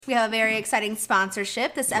We have a very exciting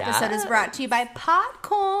sponsorship. This episode is brought to you by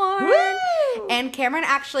Podcorn. Woo! And Cameron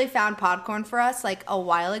actually found Podcorn for us like a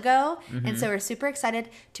while ago. And so we're super excited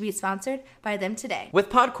to be sponsored by them today. With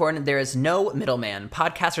Podcorn, there is no middleman.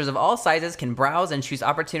 Podcasters of all sizes can browse and choose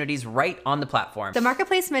opportunities right on the platform. The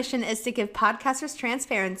marketplace mission is to give podcasters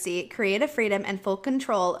transparency, creative freedom, and full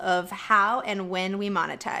control of how and when we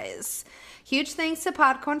monetize. Huge thanks to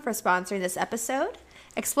Podcorn for sponsoring this episode.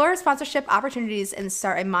 Explore sponsorship opportunities and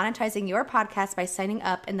start monetizing your podcast by signing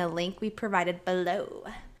up in the link we provided below.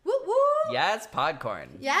 Woo woo! Yes, Podcorn.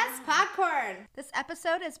 Yes, Podcorn! This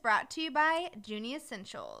episode is brought to you by Junie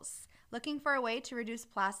Essentials. Looking for a way to reduce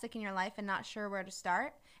plastic in your life and not sure where to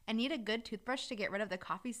start? And need a good toothbrush to get rid of the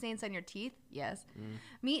coffee stains on your teeth? Yes.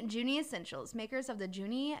 Meet Junie Essentials, makers of the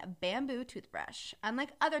Junie Bamboo Toothbrush. Unlike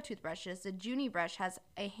other toothbrushes, the Junie brush has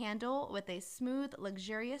a handle with a smooth,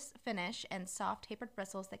 luxurious finish and soft tapered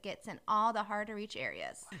bristles that gets in all the hard-to-reach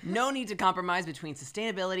areas. No need to compromise between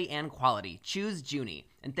sustainability and quality. Choose Junie.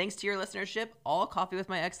 And thanks to your listenership, all Coffee with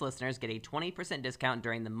My Ex listeners get a 20% discount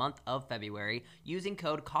during the month of February using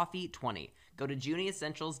code COFFEE20. Go to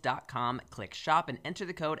JunieEssentials.com, click shop, and enter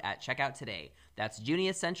the code at checkout today. That's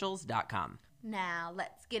JunieEssentials.com. Now,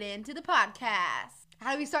 let's get into the podcast.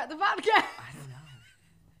 How do we start the podcast? I don't know.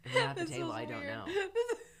 If you're at the table, I don't know.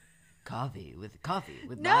 Coffee with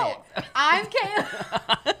my No, ex. I'm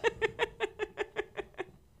Kayla.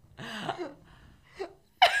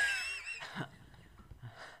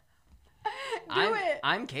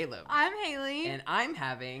 I'm Caleb. I'm Haley. And I'm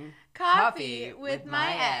having Coffee with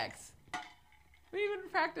my ex. We didn't even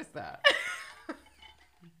practice that.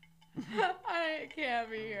 I can't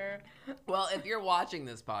be here. Well, if you're watching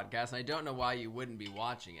this podcast, and I don't know why you wouldn't be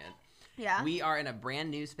watching it, Yeah. we are in a brand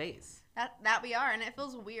new space. That we are, and it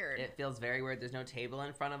feels weird. It feels very weird. There's no table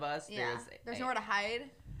in front of us. Yeah. There's nowhere to hide.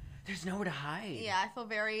 There's nowhere to hide. Yeah, I feel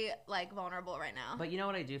very vulnerable right now. But you know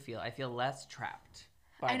what I do feel? I feel less trapped.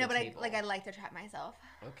 I know, but I I like to trap myself.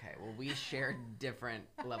 Okay, well, we share different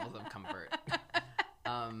levels of comfort.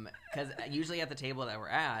 Because usually at the table that we're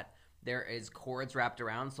at, there is cords wrapped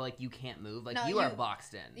around, so you can't move. You are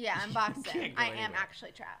boxed in. Yeah, I'm boxed in. Can't go I am anywhere.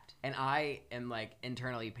 actually trapped. And I am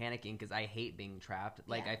internally panicking because I hate being trapped.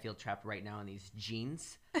 Yeah. I feel trapped right now in these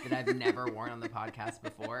jeans that I've never worn on the podcast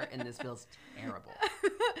before, and this feels terrible.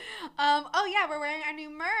 Oh yeah, we're wearing our new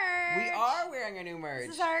merch. We are wearing our new merch.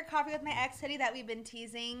 This is our Coffee with My Ex hoodie that we've been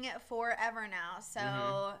teasing forever now.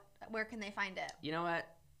 So where can they find it? You know what?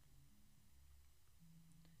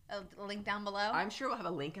 A link down below. I'm sure we'll have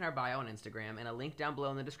a link in our bio on Instagram and a link down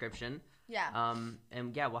below in the description. Yeah.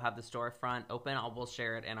 And yeah, we'll have the storefront open. We'll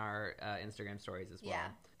share it in our Instagram stories as well. Yeah.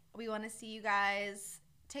 We want to see you guys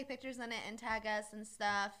take pictures in it and tag us and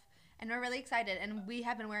stuff. And we're really excited. And we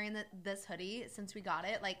have been wearing this hoodie since we got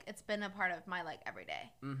it. It's been a part of my every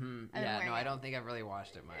day. Mm-hmm. I've been Yeah. wearing No, I it. don't think I've really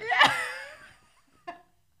washed it much. Yeah.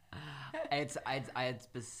 It's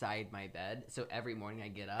beside my bed, so every morning I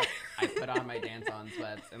get up, I put on my dance-on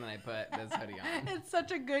sweats, and then I put this hoodie on. It's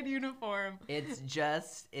such a good uniform. It's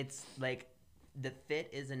the fit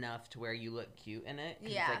is enough to where you look cute in it. 'Cause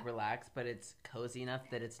Yeah. It's relaxed, but it's cozy enough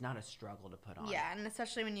that it's not a struggle to put on. Yeah, and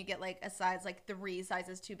especially when you get a size 3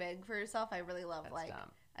 sizes too big for yourself. I really love That's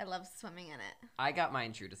dumb. I love swimming in it. I got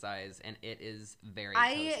mine true to size, and it is very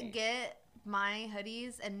I cozy. get my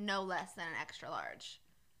hoodies in no less than an extra large.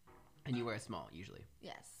 And you wear a small, usually.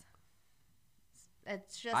 Yes.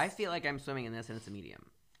 It's just I feel like I'm swimming in this, and it's a medium.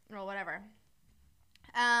 well, whatever.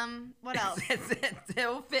 What else?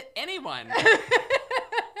 It'll fit anyone.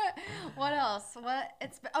 What else?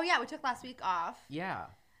 Oh yeah, we took last week off. Yeah.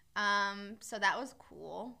 So that was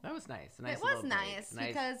cool. That was nice. A It nice was little break. nice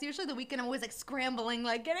because usually the weekend I'm always scrambling,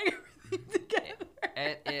 getting everything together.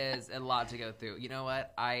 It is a lot to go through. You know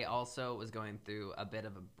what? I also was going through a bit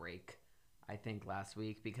of a break, I think, last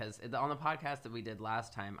week because on the podcast that we did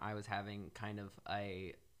last time, I was having kind of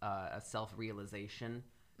a self-realization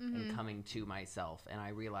and coming to myself, and I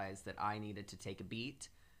realized that I needed to take a beat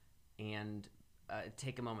and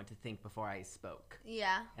take a moment to think before I spoke.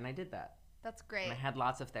 Yeah, And I did that. that's great. And I had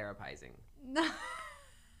lots of therapizing.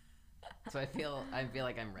 So I feel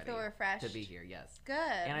like I'm ready Feel refreshed. to be here. Yes. Good.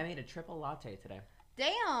 And I made a triple latte today.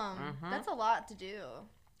 Damn, that's a lot to do.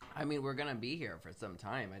 I mean, we're gonna be here for some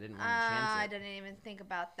time. I didn't want to chance I it didn't even think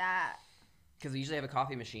about that. because we usually have a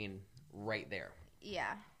coffee machine right there.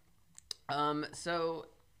 Yeah. So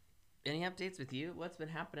any updates with you? What's been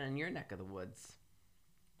happening in your neck of the woods?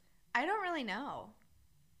 I don't really know.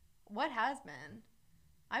 What has been?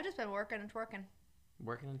 I've just been working and twerking.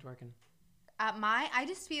 Working and twerking. I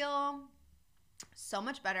just feel so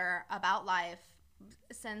much better about life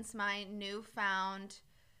since my newfound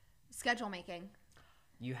schedule making.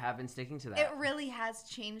 You have been sticking to that. It really has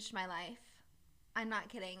changed my life. I'm not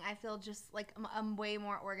kidding. I feel just like I'm way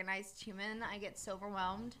more organized human. I get so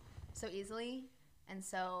overwhelmed so easily. And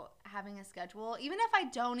so having a schedule, even if I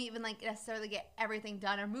don't even like necessarily get everything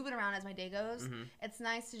done or move it around as my day goes, it's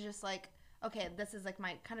nice to just like, okay, this is like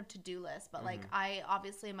my kind of to-do list. But like I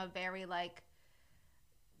obviously am a very like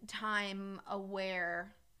time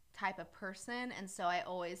aware type of person. And so I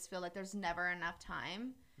always feel like there's never enough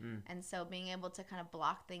time. And so being able to kind of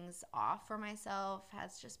block things off for myself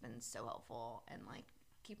has just been so helpful and like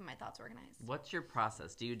keeping my thoughts organized. What's your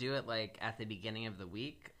process? Do you do it like at the beginning of the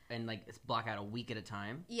week and like block out a week at a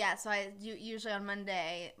time? Yeah, so I do usually on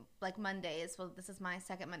Monday, like Mondays, well this is my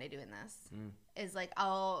second Monday doing this, is like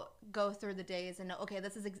I'll go through the days and know, okay,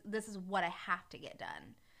 this is what I have to get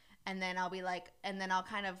done. And then I'll be like, and then I'll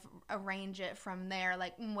kind of arrange it from there,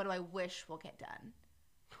 like what do I wish will get done?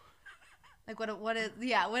 Like what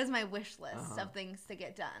is my wish list of things to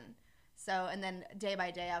get done? So, and then day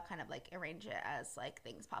by day, I'll kind of like arrange it as like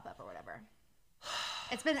things pop up or whatever.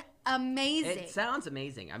 It's been amazing. It sounds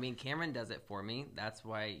amazing. I mean, Cameron does it for me. That's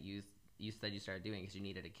why you said you started doing it because you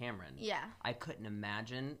needed a Cameron. Yeah. I couldn't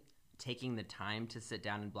imagine taking the time to sit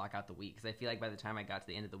down and block out the week because I feel like by the time I got to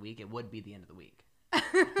the end of the week, it would be the end of the week.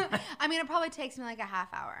 I mean, it probably takes me like a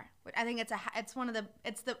half hour. I think it's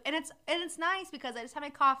nice because I just have my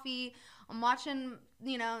coffee. I'm watching,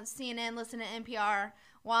 CNN, listening to NPR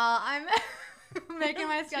while I'm making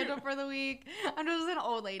my schedule for the week. I'm just an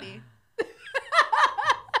old lady.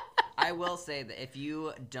 I will say that if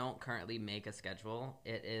you don't currently make a schedule,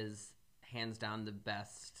 it is hands down the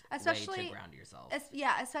best way to ground yourself.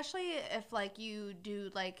 Especially if like you do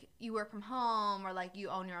like you work from home or like you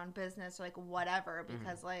own your own business or like whatever,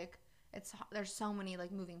 because like there's so many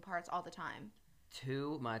like moving parts all the time.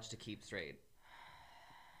 Too much to keep straight.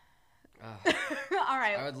 All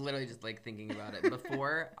right. I was literally just like thinking about it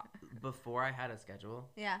before I had a schedule.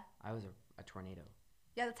 Yeah. I was a tornado.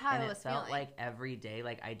 Yeah, that's how I was feeling. It felt like every day,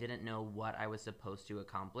 like I didn't know what I was supposed to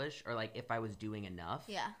accomplish or like if I was doing enough.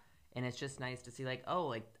 Yeah. And it's just nice to see like, oh,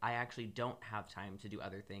 like I actually don't have time to do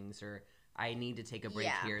other things or I need to take a break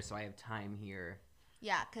here so I have time here.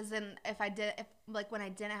 Yeah, because then when I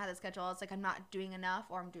didn't have the schedule, it's like I'm not doing enough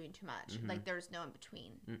or I'm doing too much. Like there's no in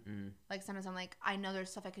between. Like sometimes I'm like, I know there's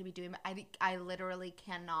stuff I could be doing, but I literally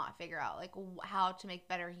cannot figure out like how to make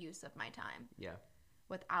better use of my time. Yeah.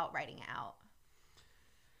 Without writing it out.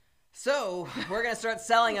 So we're going to start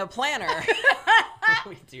selling a planner.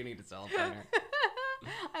 We do need to sell a planner.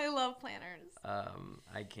 I love planners.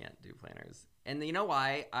 I can't do planners. And you know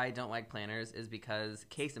why I don't like planners is because,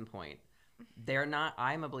 case in point,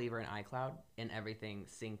 I'm a believer in iCloud and everything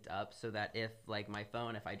synced up so that if, like my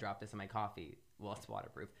phone, if I drop this in my coffee, well, it's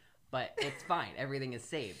waterproof, but it's fine. Everything is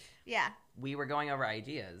saved. Yeah. We were going over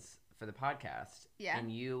ideas for the podcast. Yeah. And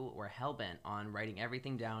you were hellbent on writing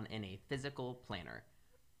everything down in a physical planner.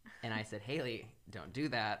 And I said, Haley, don't do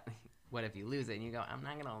that. What if you lose it? And you go, I'm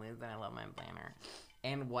not going to lose it. I love my planner.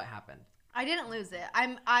 And what happened? I didn't lose it.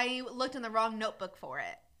 I looked in the wrong notebook for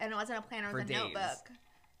it. And it wasn't a planner, it was a notebook.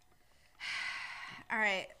 All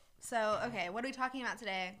right. So, okay, what are we talking about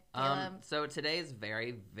today, Caleb? So today is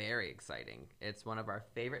very, very exciting. It's one of our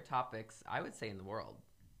favorite topics, I would say, in the world.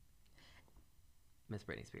 Miss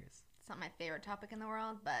Britney Spears. It's not my favorite topic in the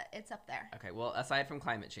world, but it's up there. Okay, well, aside from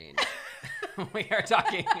climate change, we're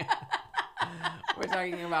talking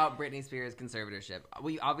about Britney Spears' conservatorship.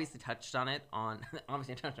 We obviously touched on it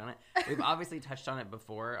We've obviously touched on it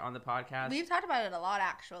before on the podcast. We've talked about it a lot,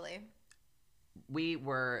 actually. We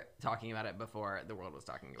were talking about it before the world was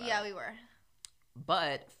talking about it. Yeah, we were.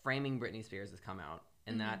 But Framing Britney Spears has come out,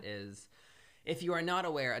 and that is, if you are not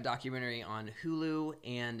aware, a documentary on Hulu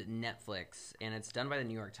and Netflix, and it's done by the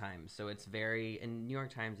New York Times. So it's and New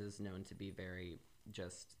York Times is known to be very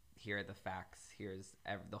just, here are the facts, here's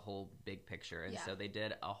the whole big picture. And so they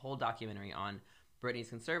did a whole documentary on Britney's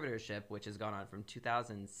conservatorship, which has gone on from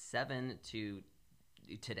 2007 to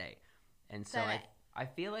today. And so I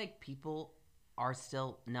feel like people are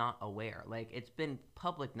still not aware. Like, it's been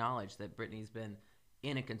public knowledge that Britney's been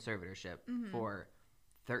in a conservatorship for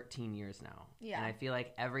 13 years now. Yeah. And I feel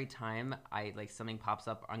like every time something pops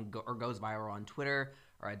up or goes viral on Twitter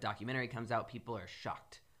or a documentary comes out, people are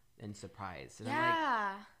shocked and surprised. And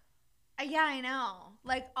yeah. Yeah, I know.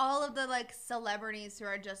 Like, all of the, like, celebrities who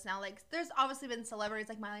are just now, like, there's obviously been celebrities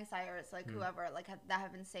like Miley Cyrus, like, whoever, like, that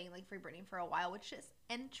have been saying, like, Free Britney for a while, which is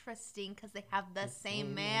interesting because they have the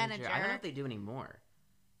same manager. I don't know if they do anymore.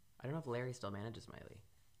 I don't know if Larry still manages Miley.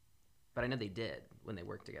 But I know they did when they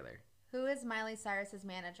worked together. Who is Miley Cyrus's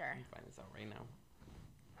manager? Let me find this out right now.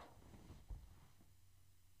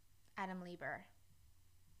 Adam Lieber.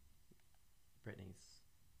 Britney's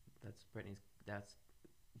That's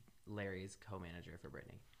Larry's co-manager for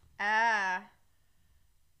Britney. Ah.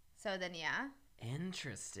 So then, yeah.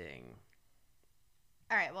 Interesting.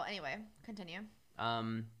 All right. Well, anyway, continue.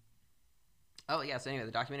 Oh yeah. So anyway,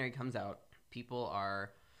 the documentary comes out. People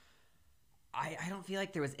are. I don't feel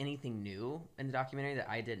like there was anything new in the documentary that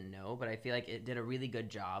I didn't know, but I feel like it did a really good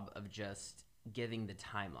job of just giving the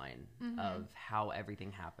timeline of how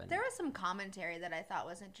everything happened. There was some commentary that I thought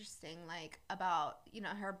was interesting, like about,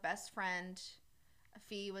 her best friend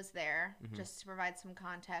Fee was there just to provide some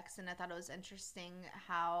context, and I thought it was interesting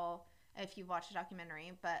how, if you watch the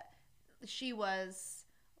documentary, but she was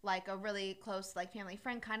like a really close like family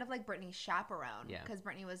friend, kind of like Britney's chaperone, because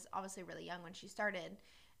Britney was obviously really young when she started,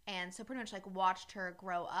 and so pretty much like watched her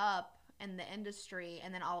grow up in the industry,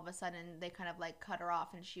 and then all of a sudden they kind of like cut her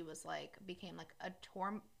off, and she was like became like a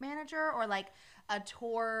tour manager or like a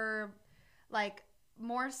tour, like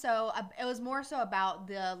more so it was more so about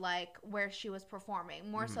the like where she was performing,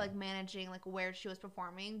 more so like managing like where she was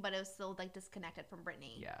performing, but it was still like disconnected from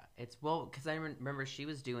Britney. Yeah, it's because I remember she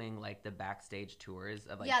was doing like the backstage tours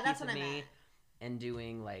of like that's what I meant. And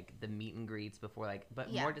doing like the meet and greets before, like,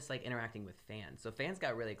 but more just like interacting with fans. So fans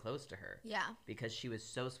got really close to her. Yeah. Because she was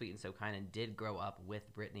so sweet and so kind and did grow up with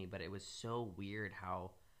Britney, but it was so weird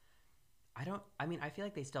how I feel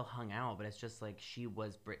like they still hung out, but it's just like she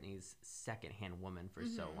was Britney's secondhand woman for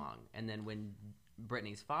so long. And then when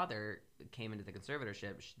Britney's father came into the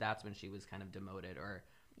conservatorship, that's when she was kind of demoted or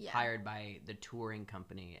hired by the touring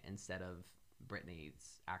company instead of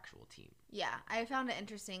Britney's actual team. Yeah, I found it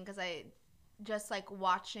interesting because I just like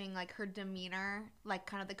watching like her demeanor, like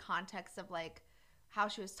kind of the context of like how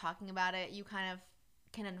she was talking about it, you kind of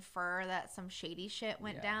can infer that some shady shit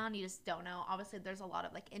went down. You just don't know. Obviously there's a lot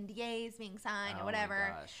of like NDAs being signed or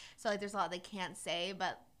whatever, so like there's a lot they can't say,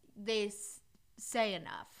 but they say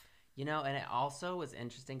enough, and it also was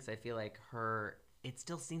interesting because I feel like it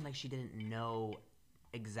still seemed like she didn't know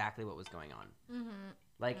exactly what was going on.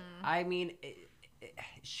 Like I mean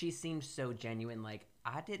she seemed so genuine, like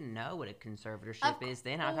I didn't know what a conservatorship is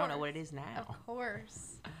then. I don't know what it is now. Of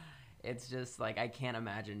course. It's just like I can't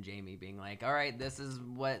imagine Jamie being like, all right, this is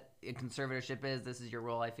what a conservatorship is. This is your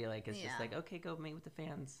role. I feel like it's just like, okay, go meet with the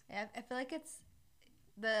fans. Yeah, I feel like it's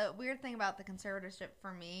the weird thing about the conservatorship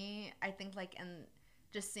for me. I think like in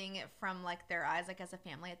just seeing it from like their eyes, like as a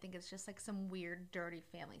family, I think it's just like some weird, dirty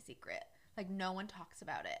family secret. Like no one talks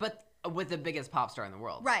about it. But with the biggest pop star in the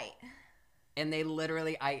world. Right. And they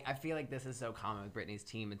literally, I feel like this is so common with Britney's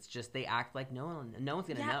team. It's just they act like no one's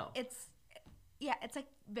going to know. It's like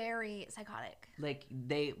very psychotic. Like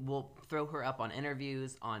they will throw her up on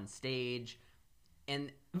interviews, on stage,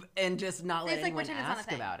 and just not let anyone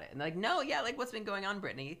ask about it. And like, no, like what's been going on,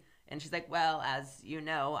 Britney? And she's like, well, as you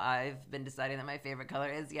know, I've been deciding that my favorite color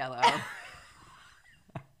is yellow.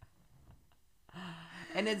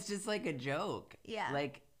 And it's just like a joke. Yeah.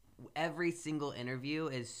 Like every single interview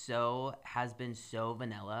has been so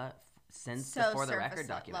vanilla since the For the Record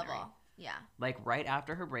documentary. Level. Yeah. Like right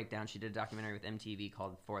after her breakdown, she did a documentary with MTV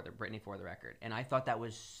called Britney For the Record. And I thought that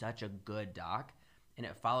was such a good doc. And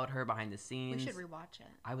it followed her behind the scenes. We should rewatch it.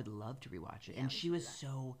 I would love to rewatch it. Yeah, and she was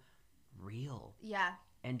so real. Yeah.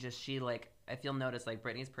 And just if you'll notice, like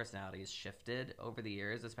Britney's personality has shifted over the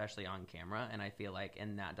years, especially on camera. And I feel like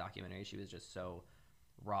in that documentary, she was just so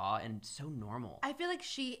raw and so normal. I feel like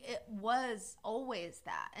it was always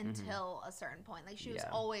that until a certain point. Like she was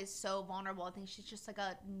always so vulnerable. I think she's just like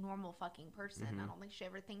a normal fucking person. I don't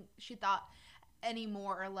think she thought any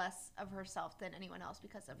more or less of herself than anyone else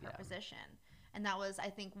because of her position. And that was, I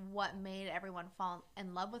think, what made everyone fall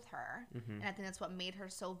in love with her. And I think that's what made her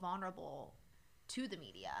so vulnerable to the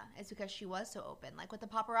media, is because she was so open. Like with the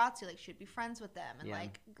paparazzi, like she would be friends with them and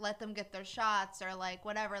like let them get their shots or like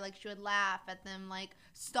whatever. Like she would laugh at them like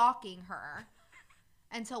stalking her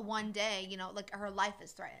until one day, like her life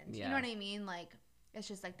is threatened. You know what I mean? Like it's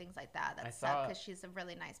just like things like that suck because she's a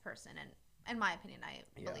really nice person, and in my opinion, I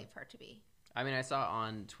believe her to be. I mean, I saw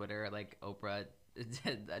on Twitter like Oprah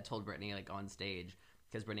told Britney like on stage,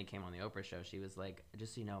 because Britney came on the Oprah show, she was like,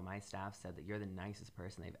 just so you know, my staff said that you're the nicest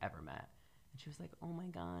person they've ever met. And she was like, oh my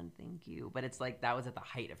God, thank you. But it's like that was at the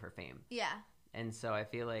height of her fame. Yeah. And so I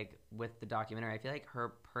feel like with the documentary, I feel like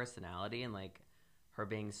her personality and like her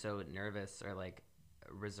being so nervous or like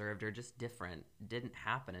reserved or just different didn't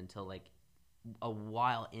happen until like a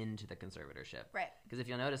while into the conservatorship. Right. Because if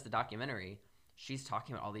you'll notice the documentary, she's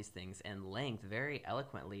talking about all these things in length, very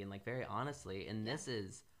eloquently and like very honestly. And this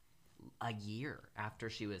is a year after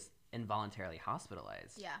she was involuntarily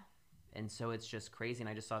hospitalized. Yeah. And so it's just crazy. And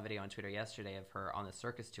I just saw a video on Twitter yesterday of her on the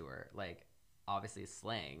circus tour, like obviously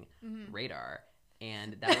slaying Radar.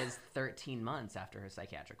 And that was 13 months after her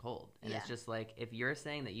psychiatric hold. And it's Yeah. just like, if you're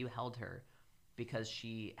saying that you held her because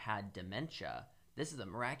she had dementia, this is a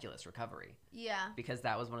miraculous recovery. Yeah. Because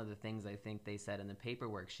that was one of the things I think they said in the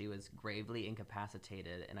paperwork. She was gravely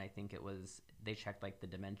incapacitated, and I think it was, they checked like the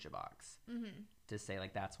dementia box to say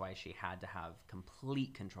like that's why she had to have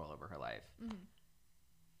complete control over her life.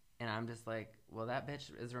 And I'm just like, well, that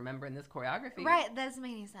bitch is remembering this choreography. Right. That doesn't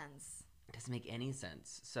make any sense. It doesn't make any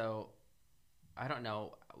sense. So I don't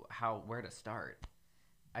know where to start.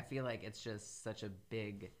 I feel like it's just such a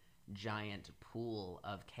big, giant pool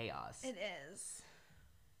of chaos. It is.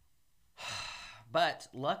 But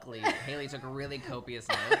luckily, Haley took really copious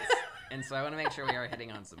notes, and so I want to make sure we are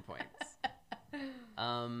hitting on some points.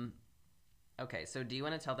 Okay, so do you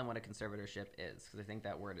want to tell them what a conservatorship is? Because I think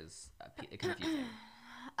that word is confusing.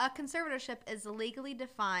 A conservatorship is legally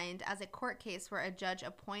defined as a court case where a judge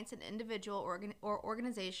appoints an individual or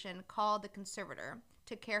organization called the conservator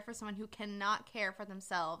to care for someone who cannot care for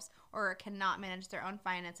themselves or cannot manage their own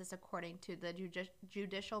finances according to the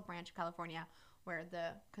judicial branch of California where the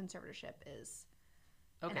conservatorship is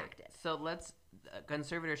enacted. So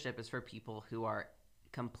conservatorship is for people who are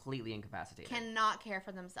completely incapacitated. Cannot care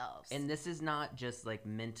for themselves. And this is not just like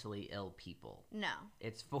mentally ill people. No.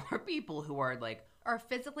 It's for people who are like... Or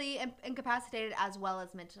physically incapacitated as well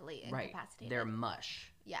as mentally incapacitated. Right. They're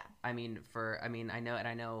mush. Yeah. I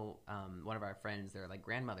know one of our friends, their like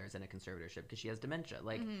grandmother's in a conservatorship because she has dementia.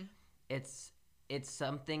 Like it's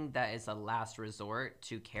something that is a last resort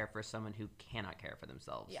to care for someone who cannot care for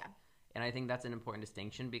themselves. Yeah. And I think that's an important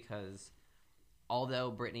distinction because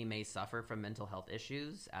although Brittany may suffer from mental health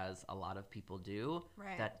issues, as a lot of people do,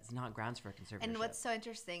 right, that's not grounds for a conservatorship. And what's so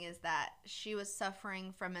interesting is that she was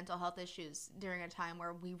suffering from mental health issues during a time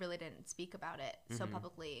where we really didn't speak about it so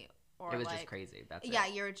publicly. Or it was just crazy. That's it. Yeah,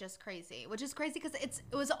 you're just crazy. Which is crazy because it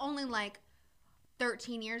was only like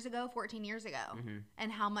 13 years ago, 14 years ago.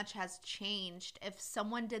 And how much has changed. If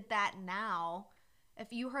someone did that now,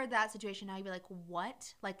 if you heard that situation now, you'd be like,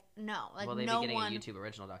 what? Like, no. Like, well, they'd no be getting one... a YouTube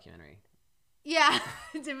original documentary. Yeah.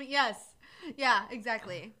 Yes. Yeah,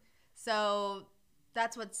 exactly. So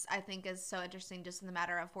that's what's, I think, is so interesting just in the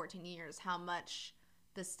matter of 14 years, how much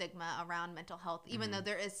the stigma around mental health, even though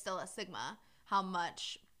there is still a stigma, how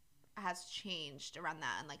much has changed around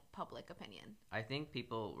that in like public opinion. I think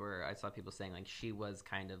I saw people saying like she was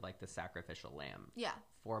kind of like the sacrificial lamb. Yeah.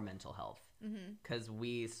 For mental health. Because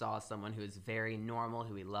we saw someone who was very normal,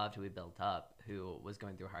 who we loved, who we built up, who was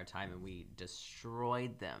going through a hard time, and we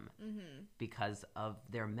destroyed them because of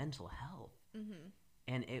their mental health.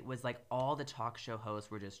 And it was like all the talk show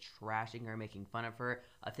hosts were just trashing her, making fun of her.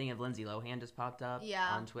 A thing of Lindsay Lohan just popped up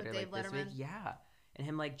on Twitter like this week. Yeah. And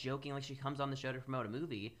him like joking, like she comes on the show to promote a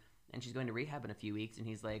movie, and she's going to rehab in a few weeks, and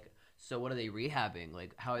he's like, so what are they rehabbing?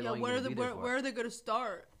 Like, how long are you going to be there for? Where are they going to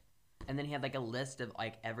start? And then he had like a list of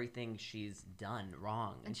like everything she's done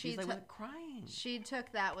wrong, and she's like crying. She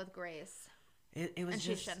took that with grace. It was and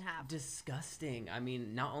just she shouldn't have. Disgusting. I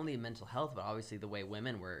mean, not only mental health, but obviously the way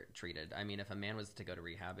women were treated. I mean, if a man was to go to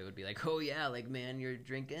rehab, it would be like, oh yeah, like man, you're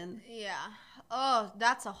drinking. Yeah. Oh,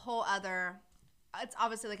 that's a whole other. It's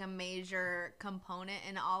obviously like a major component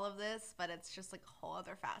in all of this, but it's just like a whole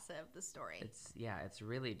other facet of the story. It's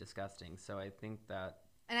really disgusting. So I think that.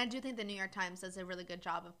 And I do think the New York Times does a really good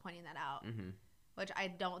job of pointing that out, which I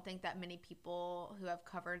don't think that many people who have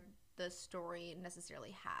covered the story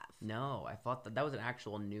necessarily have. No, I thought that was an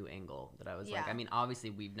actual new angle that I was like, I mean,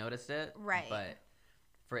 obviously we've noticed it, right? But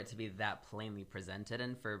for it to be that plainly presented,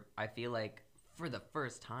 and I feel like for the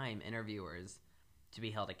first time, interviewers to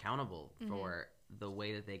be held accountable for the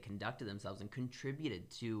way that they conducted themselves and contributed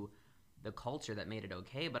to the culture that made it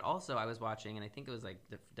okay. But also I was watching, and I think it was like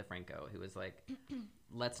DeFranco, who was like,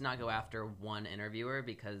 let's not go after one interviewer,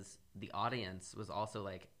 because the audience was also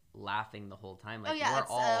like laughing the whole time. Like, we're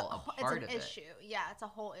all a part of it. It's an issue. Yeah, it's a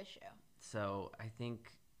whole issue. So I think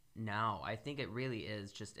it really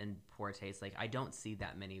is just in poor taste. Like, I don't see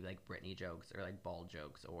that many like Britney jokes or like bald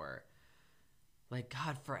jokes, or like,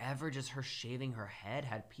 God, forever just her shaving her head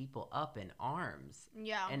had people up in arms.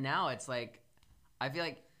 Yeah. And now it's like, I feel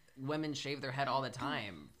like women shave their head all the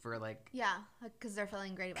time for like... Yeah, because they're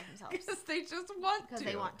feeling great about themselves. Because they just want to. Because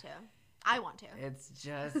they want to. I want to. It's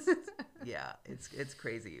just... yeah, it's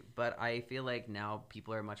crazy. But I feel like now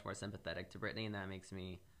people are much more sympathetic to Britney, and that makes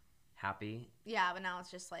me happy. Yeah, but now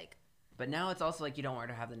it's just like... But now it's also like you don't want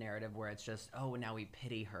to have the narrative where it's just, oh, now we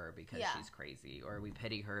pity her because she's crazy, or we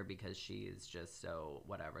pity her because she is just so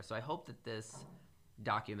whatever. So I hope that this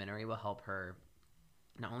documentary will help her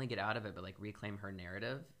not only get out of it, but like reclaim her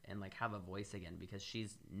narrative and like have a voice again, because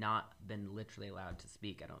she's not been literally allowed to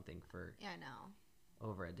speak, I don't think, for I know.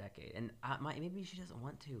 over a decade. And maybe she doesn't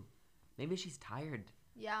want to. Maybe she's tired.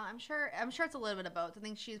 Yeah, I'm sure it's a little bit of both. I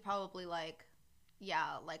think she's probably like,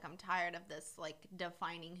 yeah, like I'm tired of this, like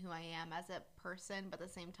defining who I am as a person. But at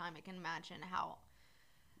the same time, I can imagine how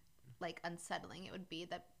like unsettling it would be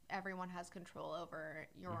that everyone has control over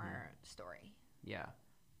your story. Yeah.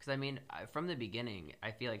 Because, I mean, from the beginning,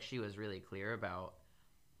 I feel like she was really clear about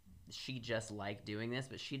she just liked doing this,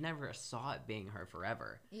 but she never saw it being her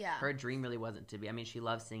forever. Yeah. Her dream really wasn't to be. I mean, she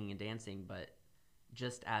loves singing and dancing, but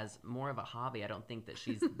just as more of a hobby, I don't think that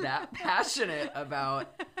she's that passionate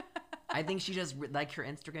about. I think she just, like her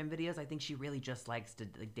Instagram videos, I think she really just likes to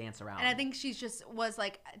like, dance around. And I think was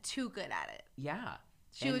like too good at it. Yeah.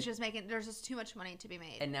 She was just there's just too much money to be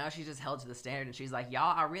made. And now she's just held to the standard, and she's like,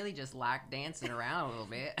 y'all, I really just like dancing around a little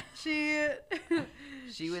bit.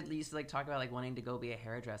 She would used to like talk about like wanting to go be a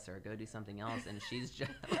hairdresser or go do something else, and she's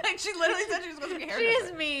just like, she literally said she was supposed to be a hairdresser.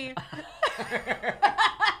 She's me.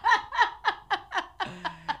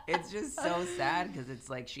 It's just so sad because it's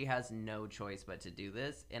like she has no choice but to do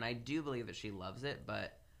this, and I do believe that she loves it,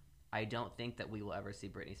 but I don't think that we will ever see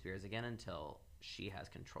Britney Spears again until she has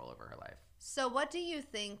control over her life. So what do you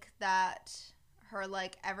think that her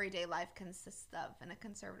like everyday life consists of in a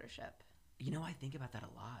conservatorship? You know, I think about that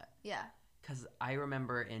a lot. Yeah. Because I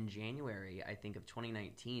remember in January, I think of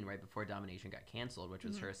 2019, right before Domination got canceled, which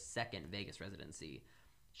was her second Vegas residency,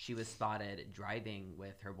 she was spotted driving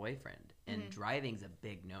with her boyfriend. And driving's a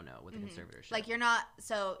big no-no with a conservatorship. Like you're not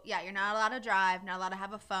allowed to drive, not allowed to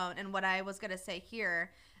have a phone. And what I was going to say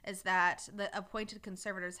here is that the appointed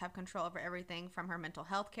conservators have control over everything from her mental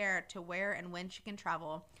health care to where and when she can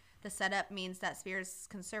travel. The setup means that Spears'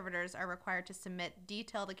 conservators are required to submit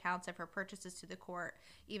detailed accounts of her purchases to the court,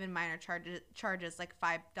 even minor charges like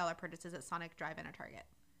 $5 purchases at Sonic Drive-In or Target.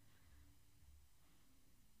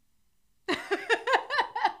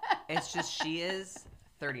 It's just she is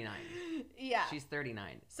 39. Yeah. She's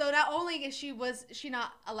 39. So not only is she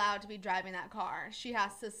not allowed to be driving that car, she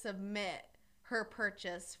has to submit her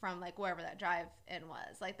purchase from like wherever that drive-in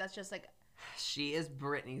was. Like that's just like she is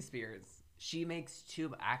Britney Spears. She makes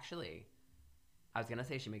actually, I was gonna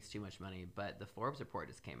say she makes too much money, but the Forbes report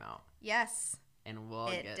just came out. Yes. And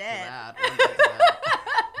we'll get to that.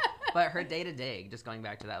 But her day-to-day, just going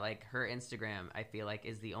back to that, like her Instagram, I feel like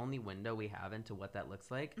is the only window we have into what that looks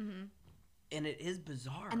like. Mm-hmm. And it is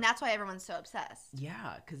bizarre. And that's why everyone's so obsessed.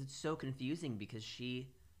 Yeah, because it's so confusing because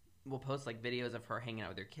she will post like videos of her hanging out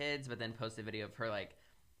with her kids, but then post a video of her like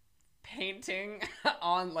painting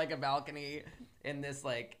on like a balcony in this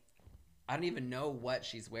like, I don't even know what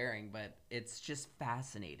she's wearing, but it's just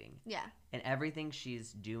fascinating. Yeah. And everything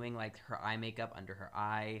she's doing, like her eye makeup under her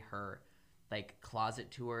eye, her like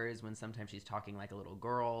closet tours when sometimes she's talking like a little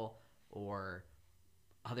girl, or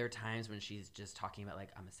other times when she's just talking about like,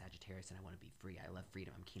 I'm a Sagittarius and I want to be free. I love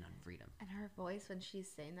freedom. I'm keen on freedom. And her voice when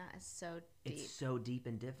she's saying that is so deep. It's so deep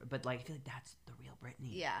and different. But like, I feel like that's the real Britney.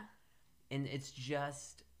 Yeah. And it's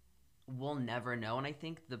just, we'll never know. And I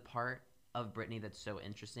think the part of Britney that's so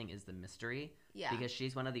interesting is the mystery. Yeah. Because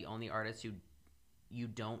she's one of the only artists who you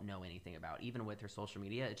don't know anything about. Even with her social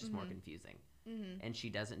media, it's just more confusing. Mm-hmm. And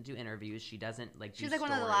she doesn't do interviews. She doesn't like. She's do like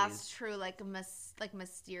stories. one of the last true like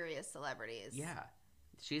mysterious celebrities. Yeah,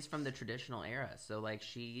 she's from the traditional era, so like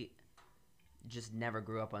she just never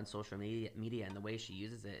grew up on social media, and the way she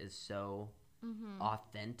uses it is so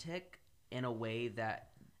authentic in a way that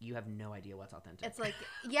you have no idea what's authentic. It's like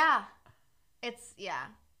yeah.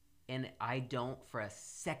 And I don't for a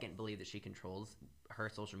second believe that she controls her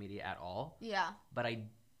social media at all. Yeah. But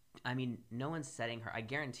I mean, no one's setting her. I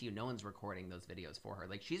guarantee you, no one's recording those videos for her.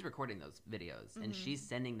 Like, she's recording those videos, and she's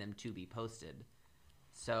sending them to be posted.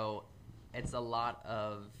 So, it's a lot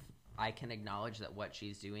of. I can acknowledge that what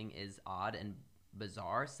she's doing is odd and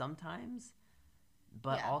bizarre sometimes,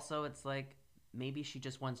 but also it's like maybe she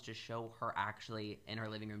just wants to show her actually in her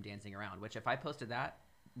living room dancing around. Which, if I posted that,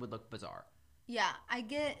 would look bizarre. Yeah, I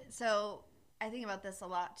get. So, I think about this a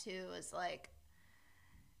lot too. Is like.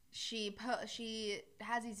 She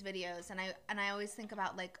has these videos, and I always think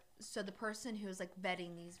about like, so the person who's like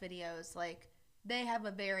vetting these videos, like they have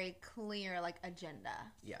a very clear like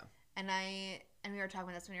agenda. Yeah. And we were talking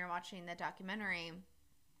about this when we were watching the documentary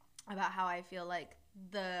about how I feel like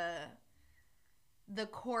the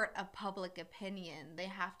court of public opinion, they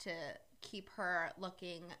have to keep her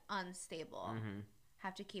looking unstable. Mm-hmm.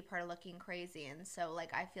 Have to keep her looking crazy. And so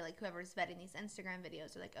like I feel like whoever's vetting these Instagram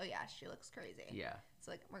videos are like, oh yeah, she looks crazy. Yeah. So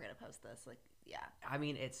like we're gonna post this. Like yeah. I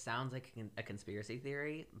mean, it sounds like a conspiracy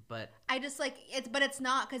theory, but I just like it's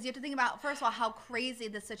not, because you have to think about, first of all, how crazy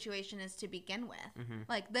the situation is to begin with. Mm-hmm.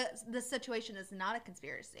 Like the situation is not a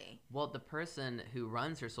conspiracy. Well, the person who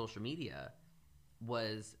runs her social media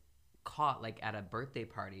was caught like at a birthday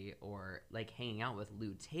party or like hanging out with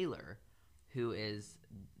Lou Taylor, who is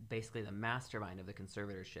basically the mastermind of the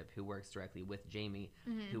conservatorship, who works directly with Jamie,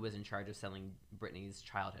 who was in charge of selling Britney's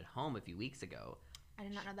childhood home a few weeks ago. I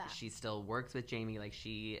did not know that. She still works with Jamie. Like,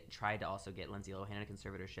 she tried to also get Lindsay Lohan in a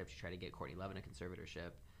conservatorship. She tried to get Courtney Love in a conservatorship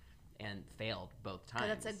and failed both times.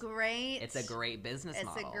 But it's a great business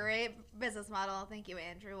model. It's a great business model. Thank you,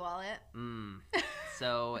 Andrew Wallet.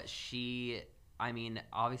 So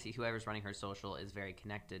obviously whoever's running her social is very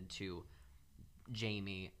connected to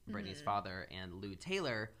Jamie, Britney's father, and Lou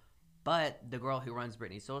Taylor. But the girl who runs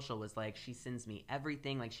Britney's social was like, she sends me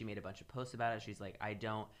everything. Like, she made a bunch of posts about it. She's like, I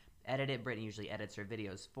don't edit it. Britney usually edits her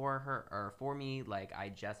videos for her or for me. Like, I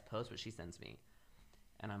just post what she sends me.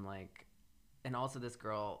 And I'm like, and also this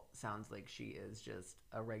girl sounds like she is just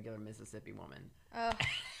a regular Mississippi woman. Oh.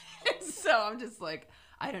 So I'm just like,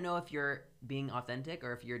 I don't know if you're being authentic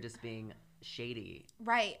or if you're just being shady.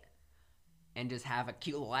 Right. And just have a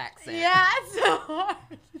cute little accent. Yeah, it's so hard.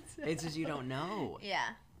 It's just you don't know. Yeah.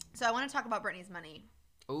 So I want to talk about Britney's money.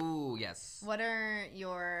 Ooh, yes. What are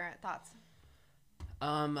your thoughts?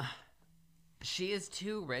 She is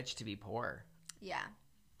too rich to be poor. Yeah.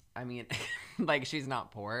 I mean, like, she's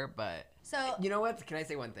not poor, but... So... You know what? Can I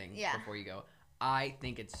say one thing before you go? I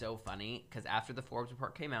think it's so funny, because after the Forbes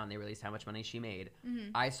report came out and they released how much money she made,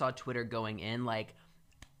 I saw Twitter going in, like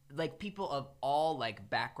people of all, like,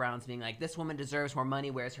 backgrounds being like, this woman deserves more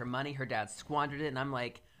money. Where's her money? Her dad squandered it. And I'm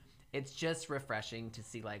like, it's just refreshing to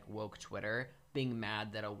see, like, woke Twitter being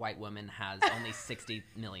mad that a white woman has only $60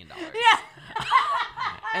 million. Yeah.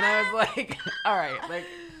 And I was like, all right, like,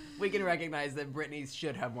 we can recognize that Britney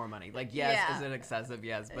should have more money. Like, yes, is it excessive?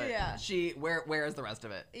 Yes, but where is the rest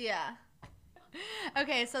of it? Yeah.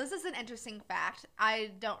 Okay, so this is an interesting fact.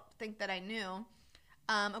 I don't think that I knew.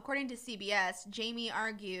 According to CBS, Jamie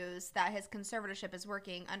argues that his conservatorship is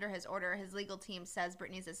working under his order. His legal team says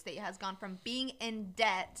Britney's estate has gone from being in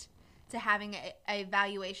debt to having a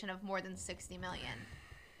valuation of more than $60 million,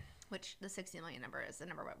 which the $60 million number is the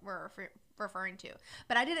number we're referring to.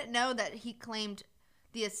 But I didn't know that he claimed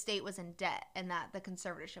the estate was in debt and that the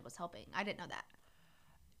conservatorship was helping. I didn't know that.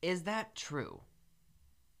 Is that true?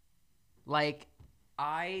 Like,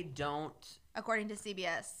 I don't... According to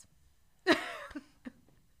CBS.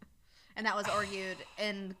 And that was argued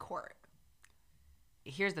in court.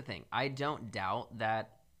 Here's the thing. I don't doubt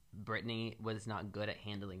that Britney was not good at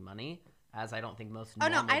handling money, as I don't think most normal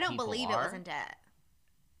people are. Oh, no, I don't believe it was in debt.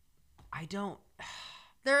 I don't...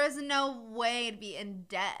 There is no way to be in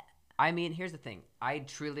debt. I mean, here's the thing. I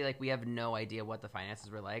truly, like, we have no idea what the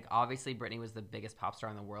finances were like. Obviously, Britney was the biggest pop star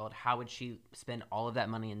in the world. How would she spend all of that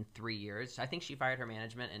money in 3 years? I think she fired her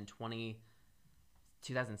management in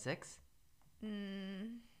 2006.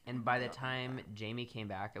 And by the time Jamie came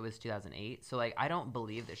back, it was 2008. So, like, I don't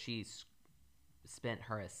believe that she spent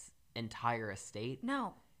her entire estate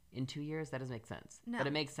in 2 years. That doesn't make sense. No. But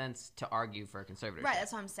it makes sense to argue for a conservatorship. Right,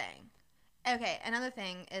 that's what I'm saying. Okay, another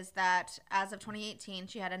thing is that as of 2018,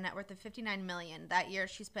 she had a net worth of $59 million. That year,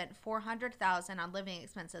 she spent $400,000 on living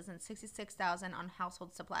expenses and $66,000 on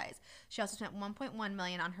household supplies. She also spent $1.1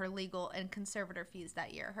 million on her legal and conservator fees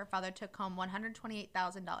that year. Her father took home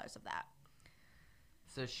 $128,000 of that.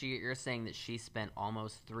 So you're saying that she spent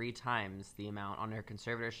almost 3 times the amount on her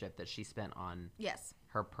conservatorship that she spent on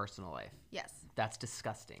her personal life. Yes. That's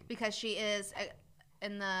disgusting. Because she is,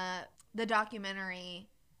 in the documentary,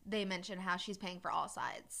 they mention how she's paying for all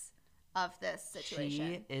sides of this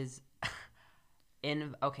situation. She is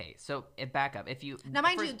okay, so back up. If you now,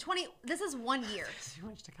 mind you, this is 1 year. There's too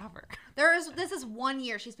much to cover. This is 1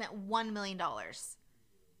 year. She spent $1 million.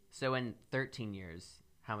 So in 13 years,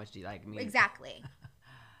 how much do you like? Exactly.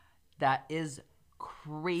 That is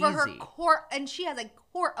crazy. For her court, and she has a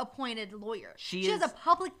court-appointed lawyer. She has a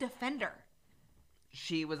public defender.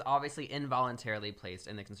 She was obviously involuntarily placed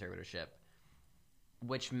in the conservatorship,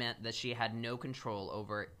 which meant that she had no control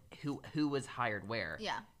over who was hired where.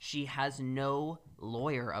 Yeah. She has no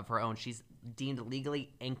lawyer of her own. She's deemed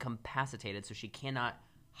legally incapacitated, so she cannot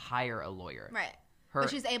hire a lawyer. Right. But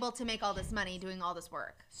she's able to make all this money doing all this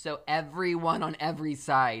work. So everyone on every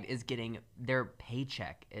side is getting their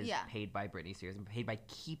paycheck is paid by Britney Spears and paid by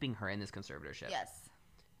keeping her in this conservatorship. Yes.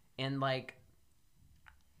 And, like,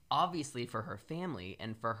 obviously for her family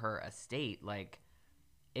and for her estate, like,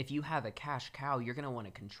 if you have a cash cow, you're going to want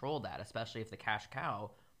to control that, especially if the cash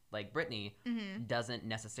cow, like Britney, doesn't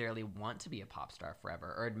necessarily want to be a pop star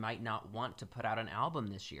forever or might not want to put out an album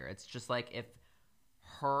this year. It's just like if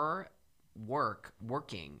her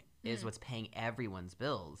working is what's paying everyone's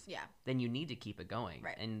bills, then you need to keep it going.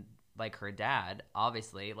 Right. And like her dad,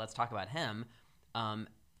 obviously, let's talk about him.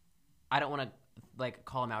 I don't want to like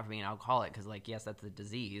call him out for being an alcoholic because, like, yes, that's a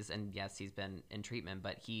disease, and yes, he's been in treatment,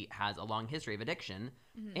 but he has a long history of addiction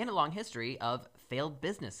and a long history of failed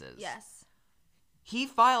businesses. Yes. He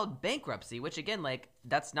filed bankruptcy, which again, like,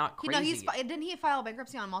 that's not crazy. Didn't he file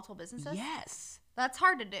bankruptcy on multiple businesses? Yes. That's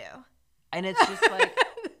hard to do. And it's just like,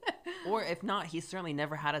 or if not, he's certainly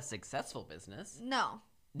never had a successful business. No.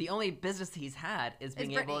 The only business he's had is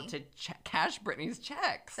being able to cash Britney's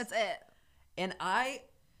checks. That's it. And I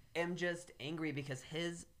am just angry because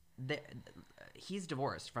he's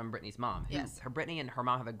divorced from Britney's mom. Yes. Britney and her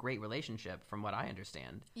mom have a great relationship, from what I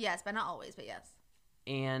understand. Yes, but not always, but yes.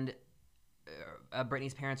 And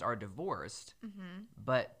Britney's parents are divorced. Mm-hmm.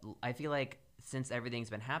 But I feel like since everything's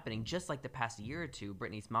been happening, just like the past year or two,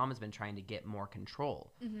 Britney's mom has been trying to get more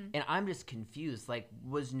control. Mm-hmm. And I'm just confused. Like,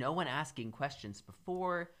 was no one asking questions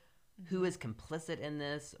before? Mm-hmm. Who is complicit in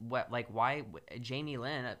this? Why Jamie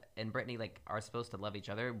Lynn and Britney, like, are supposed to love each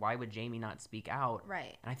other? Why would Jamie not speak out?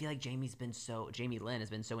 Right. And I feel like Jamie Lynn has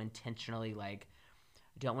been so intentionally, like,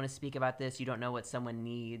 don't want to speak about this. You don't know what someone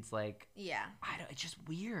needs. Like, yeah, it's just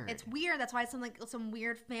weird. It's weird. That's why it's some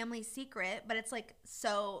weird family secret, but it's like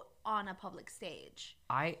so on a public stage.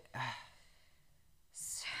 I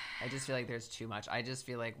just feel like there's too much. I just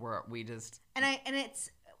feel like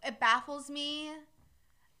it baffles me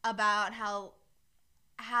about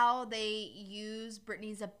how they use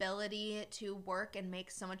Britney's ability to work and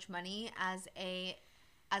make so much money as an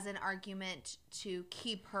argument to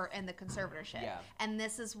keep her in the conservatorship. Yeah. And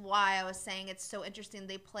this is why I was saying it's so interesting.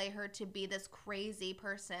 They play her to be this crazy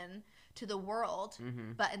person to the world,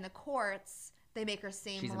 but in the courts, they make her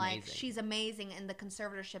seem she's amazing and the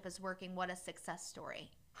conservatorship is working. What a success story.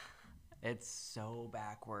 It's so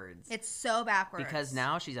backwards. Because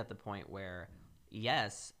now she's at the point where,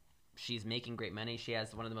 yes, she's making great money. She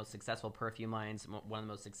has one of the most successful perfume lines, one of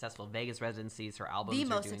the most successful Vegas residencies. Her albums are doing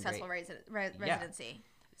great. The most successful residency. Yeah.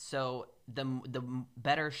 So the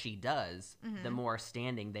better she does, the more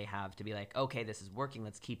standing they have to be like, okay, this is working.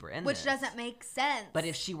 Let's keep her in Which doesn't make sense. But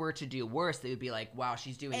if she were to do worse, they would be like, wow,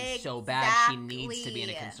 she's doing so bad. She needs to be in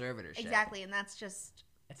a conservatorship. Exactly. And that's just...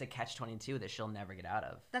 It's a catch-22 that she'll never get out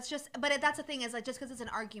of. That's the thing is, like, just because it's an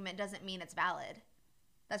argument doesn't mean it's valid.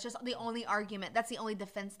 That's just the only argument. That's the only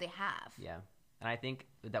defense they have. Yeah. And I think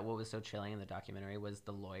that what was so chilling in the documentary was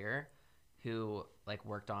the lawyer who, like,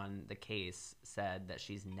 worked on the case said that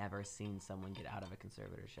she's never seen someone get out of a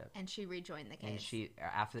conservatorship. And she rejoined the case. And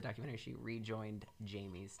after the documentary, she rejoined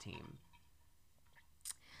Jamie's team.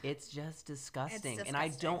 It's just disgusting. And I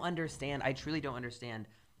don't understand. I truly don't understand.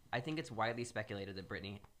 I think it's widely speculated that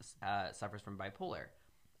Britney suffers from bipolar.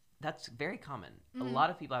 That's very common. A lot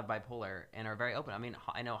of people have bipolar and are very open. I mean,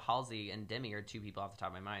 I know Halsey and Demi are two people off the top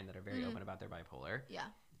of my mind that are very open about their bipolar. Yeah.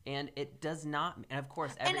 And it does not, and of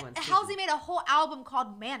course, everyone's... And Halsey made a whole album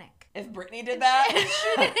called Manic. If Britney did that...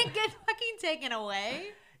 she didn't get fucking taken away.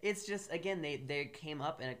 It's just, again, they came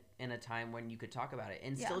up in a time when you could talk about it.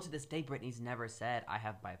 And still to this day, Britney's never said, I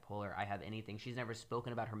have bipolar, I have anything. She's never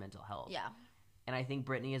spoken about her mental health. Yeah. And I think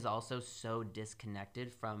Britney is also so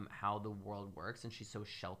disconnected from how the world works, and she's so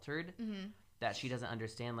sheltered that she doesn't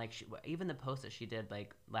understand. Like, even the post that she did,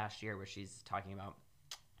 like, last year where she's talking about,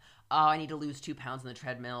 oh, I need to lose 2 pounds on the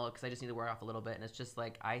treadmill because I just need to work off a little bit. And it's just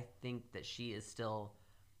like, I think that she is still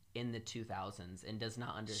in the 2000s and does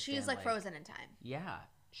not understand. She's like frozen in time. Yeah.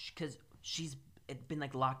 Because she's been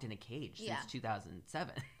like locked in a cage since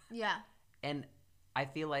 2007. Yeah. And I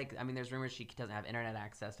feel like, I mean, there's rumors she doesn't have internet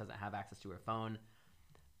access, doesn't have access to her phone.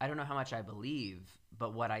 I don't know how much I believe,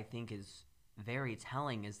 but what I think is very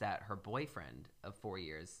telling is that her boyfriend of 4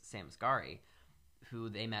 years, Sam Asghari, who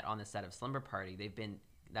they met on the set of Slumber Party,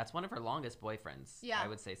 that's one of her longest boyfriends, I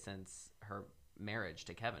would say, since her marriage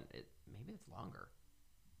to Kevin. Maybe it's longer.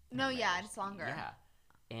 No, yeah, it's longer. Yeah.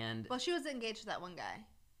 And well, she was engaged to that one guy.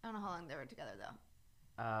 I don't know how long they were together,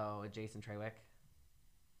 though. Oh, Jason Treywick?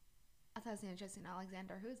 I thought I was named Jason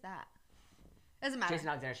Alexander. Who's that? Doesn't matter. Jason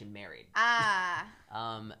Alexander, she married.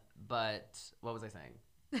 But what was I saying?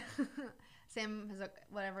 Sam,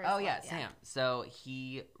 whatever. Oh, yeah, Sam. So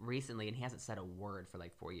he recently, and he hasn't said a word for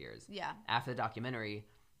like 4 years. Yeah. After the documentary,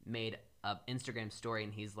 made an Instagram story,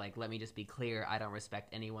 and he's like, let me just be clear. I don't respect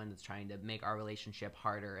anyone that's trying to make our relationship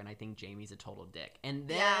harder, and I think Jamie's a total dick. And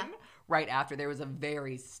then, right after, there was a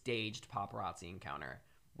very staged paparazzi encounter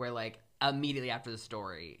where, like, immediately after the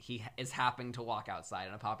story, he is happening to walk outside,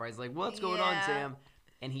 and a paparazzi's like, what's going on, Sam?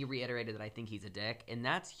 And he reiterated that I think he's a dick, and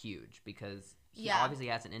that's huge because he obviously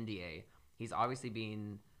has an NDA. He's obviously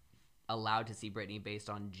being allowed to see Britney based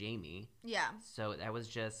on Jamie. Yeah. So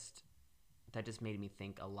that just made me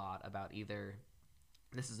think a lot about either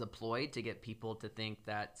this is a ploy to get people to think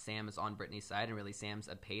that Sam is on Brittany's side and really Sam's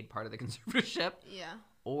a paid part of the conservatorship. Yeah.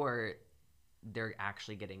 Or they're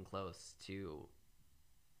actually getting close to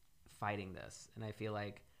fighting this. And I feel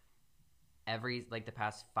like the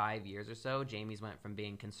past 5 years or so, Jamie's went from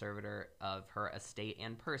being conservator of her estate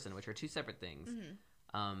and person, which are two separate things,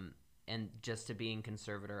 and just to being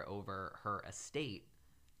conservator over her estate,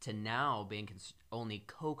 to now being only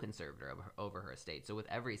co-conservator over her estate. So with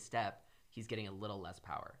every step, he's getting a little less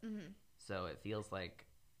power. So it feels like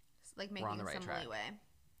making we're on the right some track. leeway.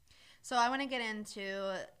 So I want to get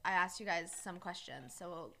into, I asked you guys some questions,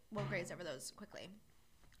 so we'll graze over those quickly.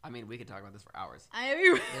 I mean, we could talk about this for hours.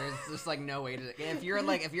 There's There's just like no way to. If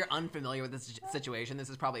you're unfamiliar with this situation, this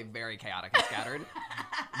is probably very chaotic and scattered.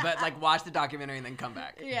 But like, watch the documentary and then come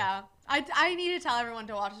back. Yeah, I need to tell everyone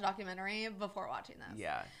to watch the documentary before watching this.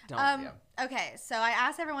 Yeah. Don't. Okay, so I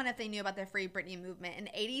asked everyone if they knew about the Free Britney movement, and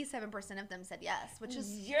 87% of them said yes, which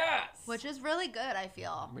is really good. I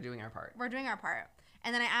feel We're doing our part. we're doing our part.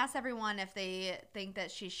 And then I asked everyone if they think that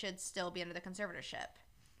she should still be under the conservatorship,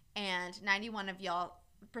 and 91% of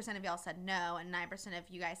y'all said no, and 9% of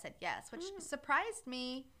you guys said yes, which surprised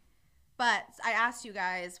me. But I asked you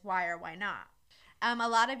guys why or why not. A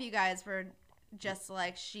lot of you guys were just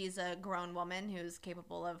like, she's a grown woman who's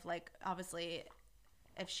capable of, like, obviously,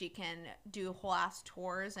 if she can do whole ass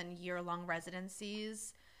tours and year-long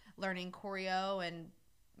residencies, learning choreo and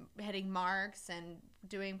hitting marks and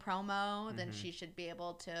doing promo, then she should be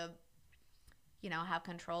able to, have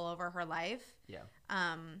control over her life. Yeah.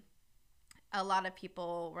 A lot of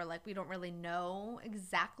people were like, we don't really know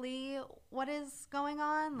exactly what is going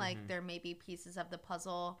on. Like, there may be pieces of the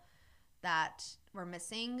puzzle that we're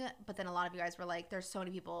missing. But then a lot of you guys were like, there's so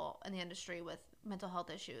many people in the industry with mental health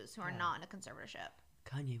issues who are not in a conservatorship.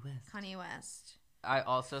 Kanye West. I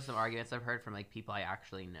also, some arguments I've heard from like people I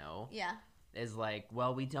actually know. Yeah. Is like,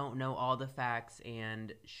 well, we don't know all the facts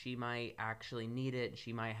and she might actually need it.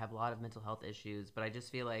 She might have a lot of mental health issues. But I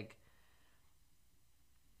just feel like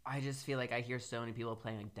I hear so many people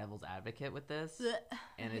playing like devil's advocate with this,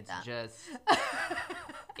 and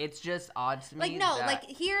it's just odd to me. Like, no, like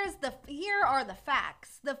here are the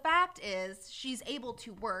facts. The fact is she's able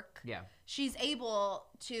to work. Yeah. She's able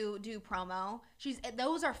to do promo.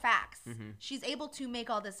 Those are facts. She's able to make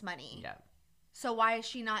all this money. Yeah. So why is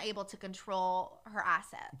she not able to control her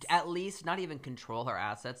assets? At least not even control her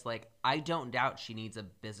assets. Like, I don't doubt she needs a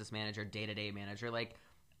business manager, day-to-day manager. Like,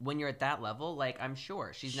 when you're at that level, like, I'm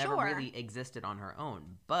sure she's never really existed on her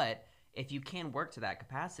own. But if you can work to that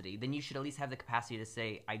capacity, then you should at least have the capacity to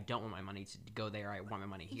say, I don't want my money to go there. I want my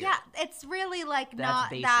money here. Yeah, it's really, like, That's not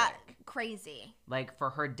basic. that crazy. Like, for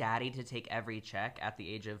her daddy to take every check at the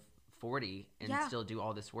age of 40 and still do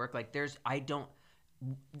all this work, like, there's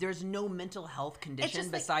no mental health condition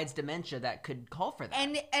besides dementia that could call for that.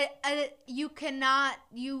 And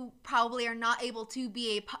you probably are not able to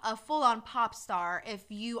be a full-on pop star if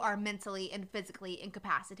you are mentally and physically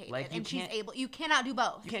incapacitated. Like, you cannot do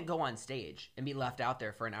both. You can't go on stage and be left out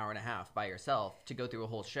there for an hour and a half by yourself to go through a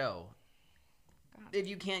whole show. God. If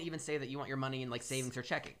you can't even say that you want your money in like savings or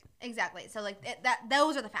checking. Exactly. So like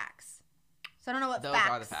those are the facts. So I don't know what those facts.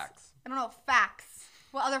 Those are the facts. I don't know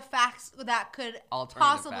what other facts that could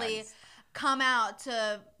possibly come out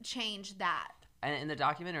to change that. And in the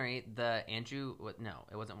documentary,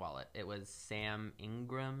 it wasn't Wallet. It was Sam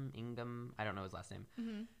Ingham, I don't know his last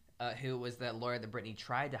name, who was the lawyer that Britney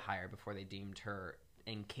tried to hire before they deemed her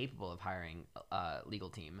incapable of hiring a legal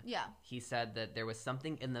team. Yeah. He said that there was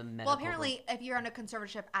something in the medical... Well, apparently, if you're on a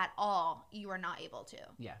conservatorship at all, you are not able to.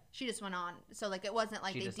 Yeah. She just went on. So, like, it wasn't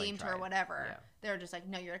like they deemed her or whatever. Yeah. They were just like,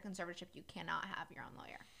 no, you're a conservatorship. You cannot have your own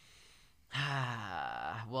lawyer.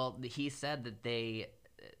 Well, he said that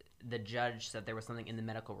the judge said there was something in the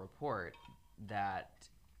medical report that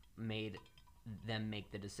made them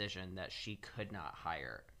make the decision that she could not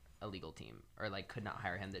hire a legal team, or like could not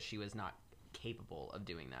hire him, that she was not capable of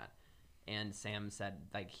doing that. And Sam said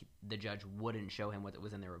like the judge wouldn't show him what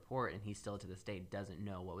was in the report, and he still to this day doesn't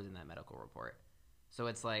know what was in that medical report. So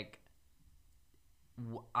it's like,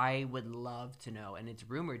 I would love to know, and it's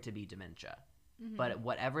rumored to be dementia. But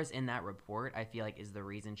whatever's in that report, I feel like is the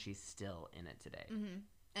reason she's still in it today.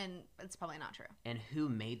 And it's probably not true. And who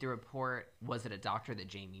made the report? Was it a doctor that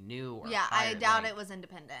Jamie knew? Or yeah, hired? I doubt it was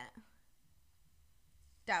independent.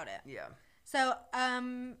 Doubt it. Yeah. So,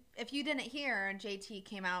 if you didn't hear, JT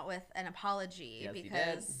came out with an apology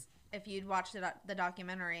because if you'd watched the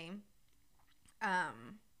documentary,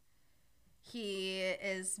 he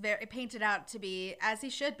is very painted out to be, as he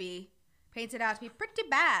should be, painted out to be pretty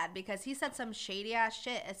bad because he said some shady ass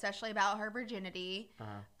shit, especially about her virginity.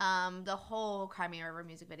 The whole Crimea River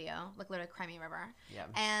music video, like literally Crimea River. Yeah.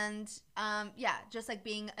 And just like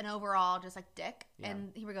being an overall just like dick. Yeah.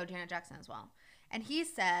 And here we go, Janet Jackson as well. And he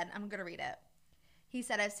said, I'm gonna read it. He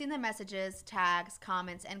said, I've seen the messages, tags,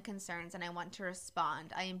 comments, and concerns, and I want to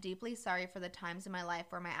respond. I am deeply sorry for the times in my life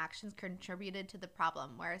where my actions contributed to the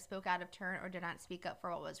problem, where I spoke out of turn or did not speak up for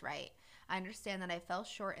what was right. I understand that I fell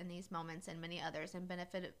short in these moments and many others and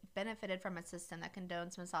benefited from a system that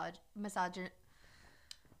condones misogyny.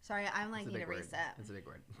 Sorry, I'm like, need to reset. That's a big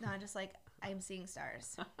word. No, I'm seeing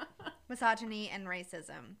stars. Misogyny and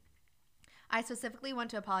racism. I specifically want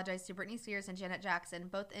to apologize to Britney Spears and Janet Jackson,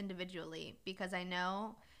 both individually, because I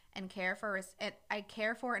know and care for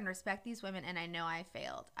and respect these women, and I know I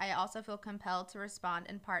failed. I also feel compelled to respond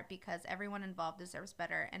in part because everyone involved deserves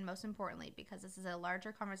better, and most importantly, because this is a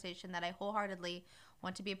larger conversation that I wholeheartedly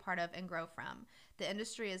want to be a part of and grow from. The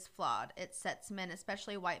industry is flawed. It sets men,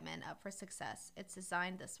 especially white men, up for success. It's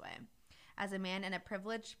designed this way. As a man in a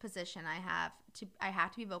privileged position, I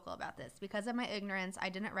have to be vocal about this. Because of my ignorance, I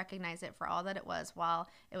didn't recognize it for all that it was while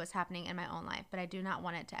it was happening in my own life. But I do not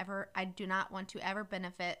want to ever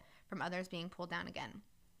benefit from others being pulled down again.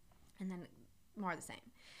 And then more of the same.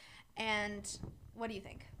 And what do you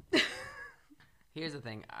think? Here's the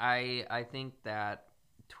thing. I think that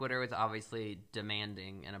Twitter was obviously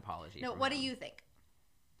demanding an apology. No, what do you think?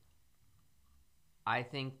 I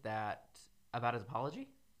think that about his apology?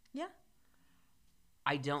 Yeah.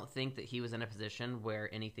 I don't think that he was in a position where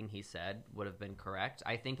anything he said would have been correct.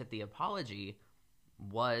 I think that the apology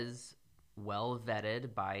was well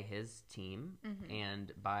vetted by his team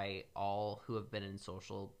and by all who have been in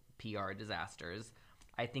social PR disasters.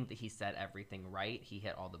 I think that he said everything right. He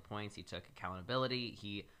hit all the points. He took accountability.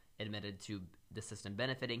 He admitted to the system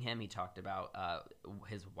benefiting him. He talked about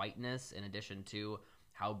his whiteness in addition to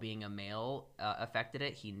how being a male affected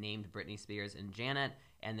it. He named Britney Spears and Janet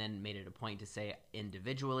and then made it a point to say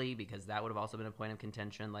individually because that would have also been a point of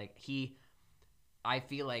contention. Like I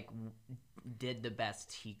feel like did the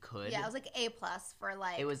best he could. Yeah, it was like A+ for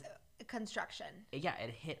like it was construction. Yeah,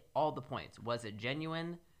 it hit all the points. Was it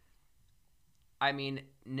genuine? I mean,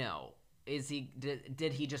 no.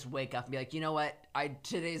 Did he just wake up and be like, you know what?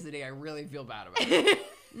 Today's the day I really feel bad about it.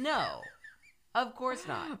 No. Of course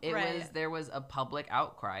not. There was a public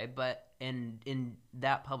outcry, but in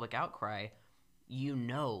that public outcry, you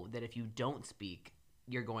know that if you don't speak,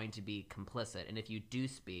 you're going to be complicit, and if you do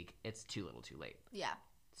speak, it's too little, too late. Yeah.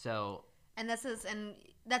 So. And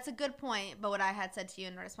that's a good point. But what I had said to you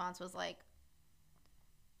in response was like,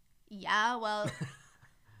 yeah, well,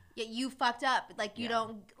 yeah, you fucked up. Like you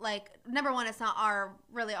don't like. Number one, it's not our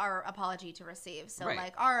apology to receive. So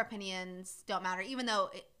like our opinions don't matter, even though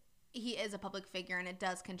he is a public figure and it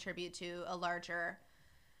does contribute to a larger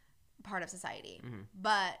part of society. Mm-hmm.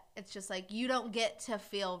 But it's just like you don't get to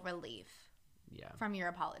feel relief from your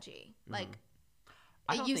apology. Mm-hmm.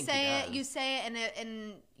 Like you say it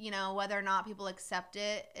and you know whether or not people accept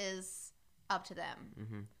it is up to them.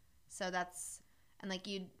 Mm-hmm. So that's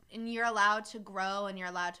you're allowed to grow and you're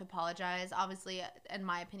allowed to apologize. Obviously, in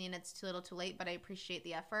my opinion, it's too little too late, but I appreciate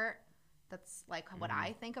the effort. That's like what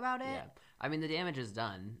I think about it. Yeah. I mean, the damage is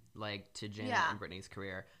done, like, to Janet and Britney's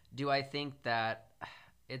career. Do I think that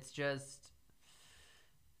it's just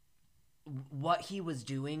what he was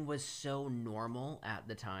doing was so normal at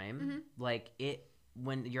the time? Mm-hmm. Like,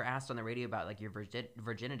 when you're asked on the radio about, like, your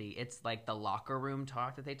virginity, it's like the locker room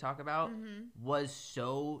talk that they talk about was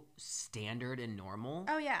so standard and normal.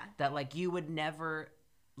 Oh, yeah. That, like, you would never,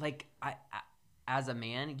 like, I as a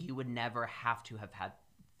man, you would never have to have had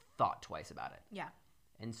thought twice about it. Yeah.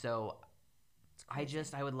 And so I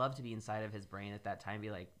would love to be inside of his brain at that time and be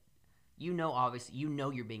like, obviously,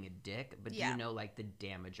 you're being a dick, but do you know, like, the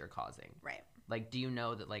damage you're causing? Right. Like, do you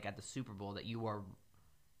know that, like, at the Super Bowl that you are...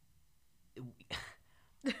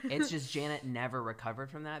 It's just Janet never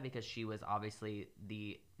recovered from that because she was obviously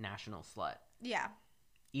the national slut. Yeah.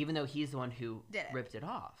 Even though he's the one who ripped it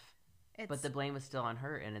off. But the blame was still on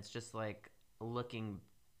her, and it's just, like, looking...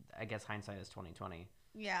 I guess hindsight is 20/20.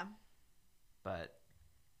 Yeah. But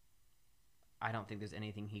I don't think there's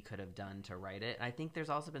anything he could have done to right it. And I think there's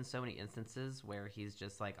also been so many instances where he's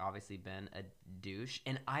just, like, obviously been a douche.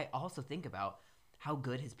 And I also think about how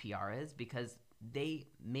good his PR is because they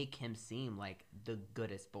make him seem like the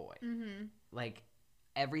goodest boy. Mm-hmm. Like,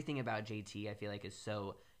 everything about JT I feel like is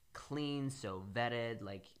so clean, so vetted.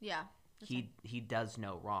 Like, he does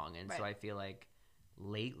no wrong. And so I feel like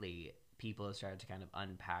lately people have started to kind of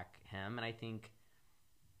unpack him. And I think...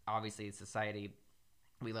 obviously, society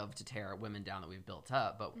we love to tear women down that we've built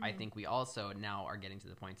up, but I think we also now are getting to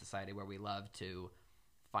the point in society where we love to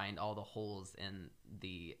find all the holes in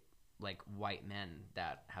the like white men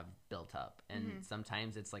that have built up, and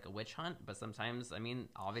sometimes it's like a witch hunt, but sometimes, I mean,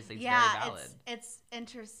 obviously it's very valid. It's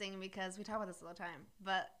interesting because we talk about this all the time,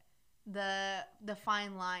 but the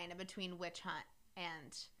fine line between witch hunt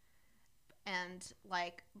and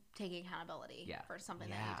like taking accountability for something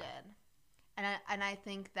that you did, and I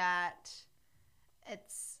think that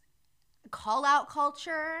it's call out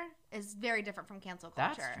culture is very different from cancel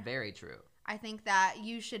culture. That's very true. I think that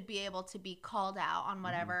you should be able to be called out on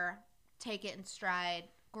whatever, take it in stride,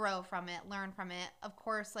 grow from it, learn from it. Of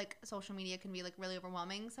course, like social media can be like really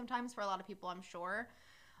overwhelming sometimes for a lot of people, I'm sure.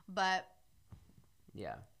 But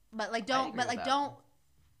like don't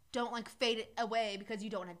like fade it away because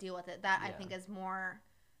you don't want to deal with it. That I think is more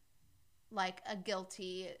like a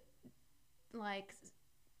guilty like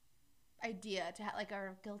idea to have, like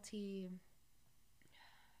a guilty.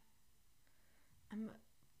 I'm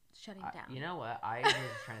shutting down. You know what? I was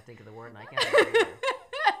trying to think of the word and I can't think of it either.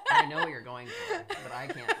 I know what you're going for, but I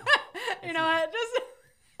can't. You know what? Just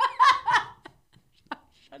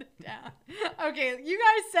shut it down. Okay, you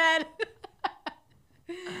guys said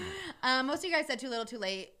most of you guys said too little too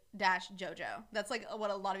late JoJo. That's like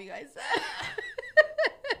what a lot of you guys said.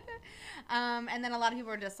 And then a lot of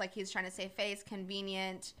people were just like, he's trying to save face,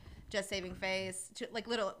 convenient, just saving face. Too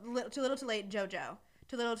little too late JoJo.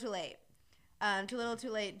 Too little too late. Too little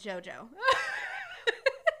too late JoJo.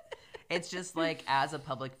 It's just like, as a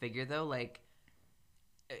public figure though, like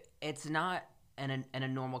it's not in a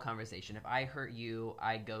normal conversation. If I hurt you,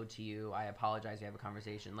 I go to you, I apologize, we have a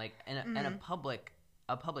conversation. Like and a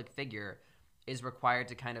public figure is required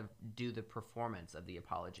to kind of do the performance of the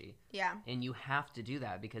apology. Yeah. And you have to do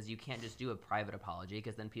that because you can't just do a private apology,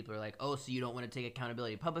 because then people are like, oh, so you don't want to take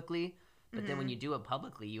accountability publicly? But then when you do it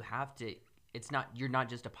publicly, you have to, you're not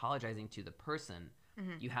just apologizing to the person.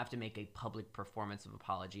 You have to make a public performance of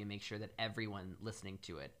apology and make sure that everyone listening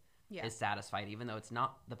to it is satisfied, even though it's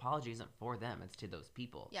not, the apology isn't for them, it's to those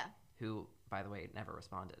people. Yeah. Who, by the way, never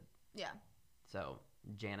responded. Yeah. So,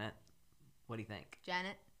 Janet, what do you think?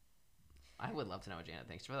 Janet? I would love to know what Janet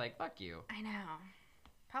thinks. We're like, fuck you. I know.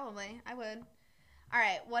 Probably. I would. All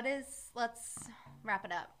right. Let's wrap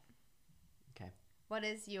it up. Okay. What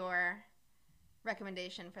is your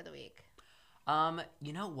recommendation for the week?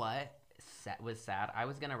 You know what was sad? I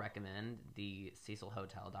was going to recommend the Cecil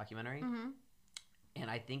Hotel documentary. And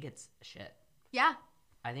I think it's shit. Yeah.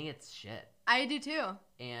 I think it's shit. I do too.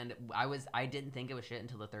 And I didn't think it was shit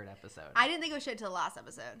until the third episode. I didn't think it was shit until the last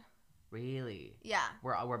episode. Really? Yeah.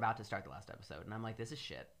 We're about to start the last episode, and I'm like, this is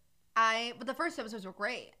shit. But the first episodes were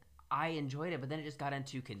great. I enjoyed it, but then it just got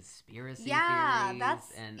into conspiracy theories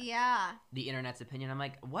and the internet's opinion. I'm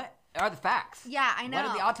like, what are the facts? Yeah, I know.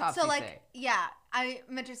 What did the autopsy say? Yeah,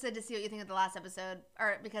 I'm interested to see what you think of the last episode,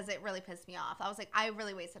 or because it really pissed me off. I was like, I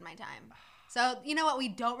really wasted my time. So, you know what we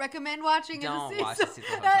don't recommend watching? Don't watch the Cecil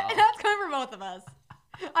Hotel. That's coming for both of us.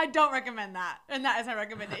 I don't recommend that, and that is my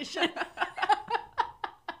recommendation.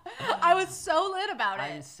 I was so lit about it.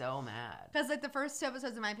 I'm so mad. Because like the first two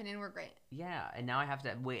episodes, in my opinion, were great. Yeah, and now I have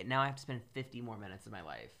to wait. Now I have to spend 50 more minutes of my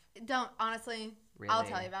life. Don't, honestly. Really? I'll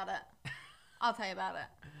tell you about it. I'll tell you about it.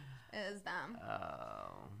 It is dumb.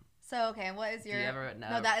 Oh. So, okay, what is your...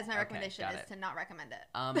 No, that is my recommendation, is to not recommend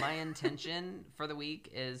it. My intention for the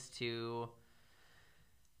week is to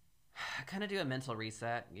kind of do a mental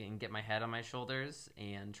reset and get my head on my shoulders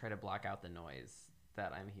and try to block out the noise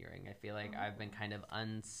that I'm hearing. I feel like I've been kind of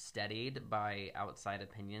unsteadied by outside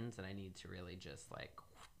opinions, and I need to really just like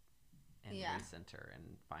and recenter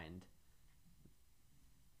and find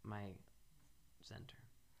my center.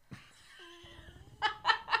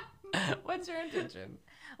 What's your intention?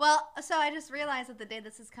 Well, so I just realized that the day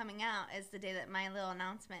this is coming out is the day that my little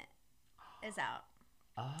announcement is out.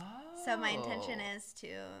 Oh. So my intention is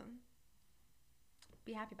to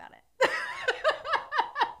be happy about it.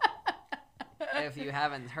 If you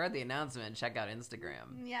haven't heard the announcement, check out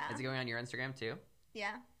Instagram. Yeah. Is it going on your Instagram too?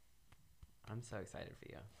 Yeah. I'm so excited for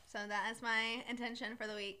you. So that is my intention for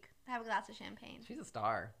the week. Have a glass of champagne. She's a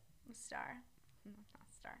star. I'm a star. I'm not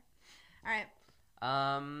a star. All right.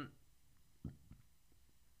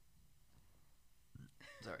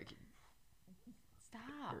 Sorry.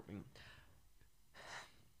 Stop. Burping.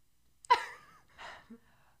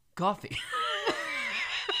 Coffee.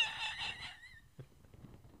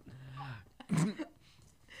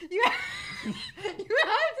 You have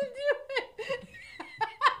to do it.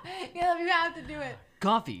 Yeah, you have to do it.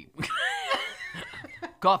 Coffee.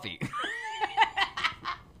 Coffee.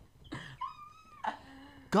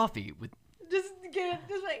 Coffee with... Just get it.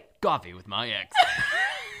 Just like... Coffee with my ex.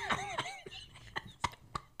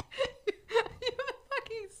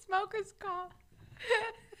 smoker's cough.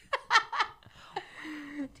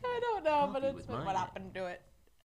 I don't know, but it's what happened to it.